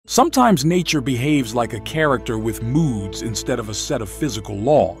Sometimes nature behaves like a character with moods instead of a set of physical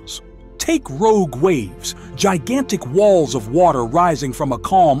laws. Take rogue waves, gigantic walls of water rising from a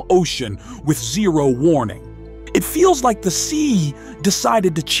calm ocean with zero warning. It feels like the sea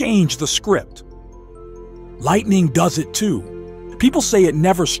decided to change the script. Lightning does it too. People say it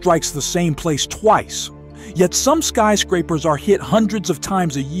never strikes the same place twice. Yet some skyscrapers are hit hundreds of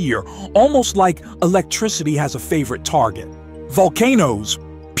times a year, almost like electricity has a favorite target. Volcanoes,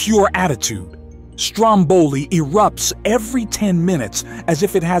 pure attitude. Stromboli erupts every 10 minutes as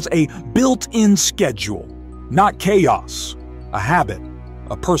if it has a built-in schedule. Not chaos, a habit,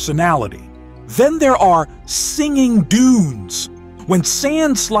 a personality. Then there are singing dunes. When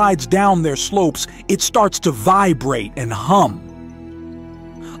sand slides down their slopes, it starts to vibrate and hum.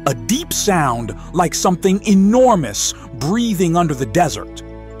 A deep sound like something enormous breathing under the desert.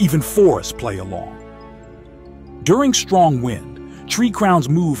 Even forests play along. During strong wind, tree crowns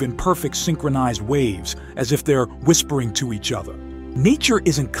move in perfect synchronized waves as if they're whispering to each other. Nature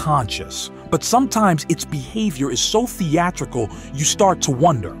isn't conscious, but sometimes its behavior is so theatrical you start to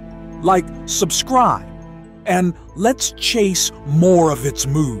wonder. Like, subscribe, and let's chase more of its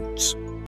moods.